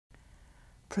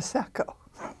Prosecco.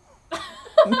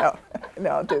 No,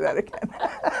 I'll do that again.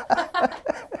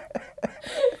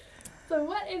 So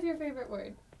what is your favorite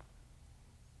word?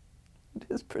 It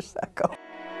is Prosecco.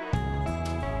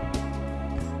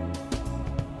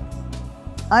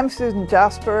 I'm Susan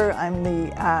Jasper. I'm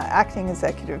the Acting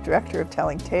Executive Director of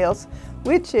Telling Tales,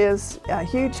 which is a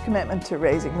huge commitment to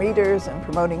raising readers and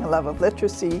promoting a love of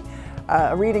literacy,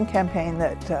 a reading campaign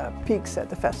that peaks at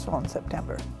the festival in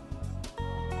September.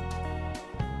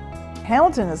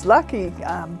 Hamilton is lucky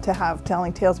to have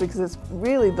Telling Tales because it's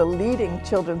really the leading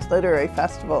children's literary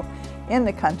festival in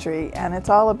the country, and it's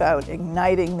all about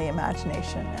igniting the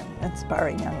imagination and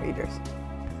inspiring young readers.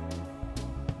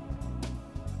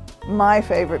 My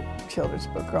favorite children's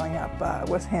book growing up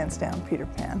was hands down Peter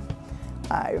Pan.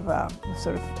 I've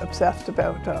sort of obsessed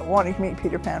about wanting to meet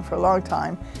Peter Pan for a long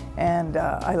time, and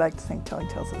I like to think Telling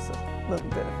Tales is a little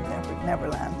bit of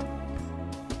Neverland.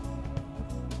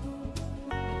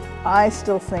 I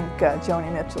still think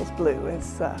Joni Mitchell's Blue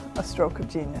is a stroke of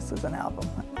genius as an album.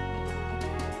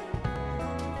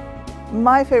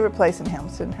 My favorite place in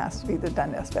Hamilton has to be the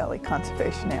Dundas Valley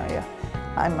Conservation Area.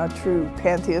 I'm a true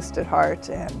pantheist at heart,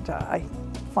 and I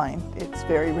find it's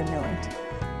very renewing.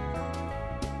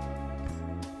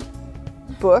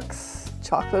 Books,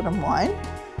 chocolate and wine.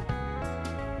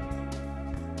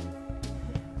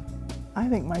 I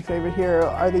think my favorite hero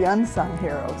are the unsung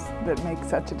heroes that make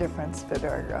such a difference, that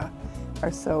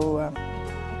are so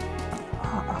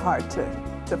hard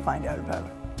to find out about.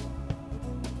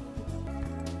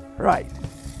 Right.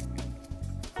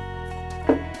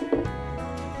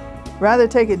 Rather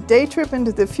take a day trip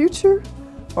into the future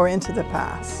or into the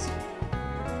past?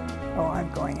 Oh,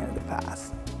 I'm going into the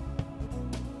past.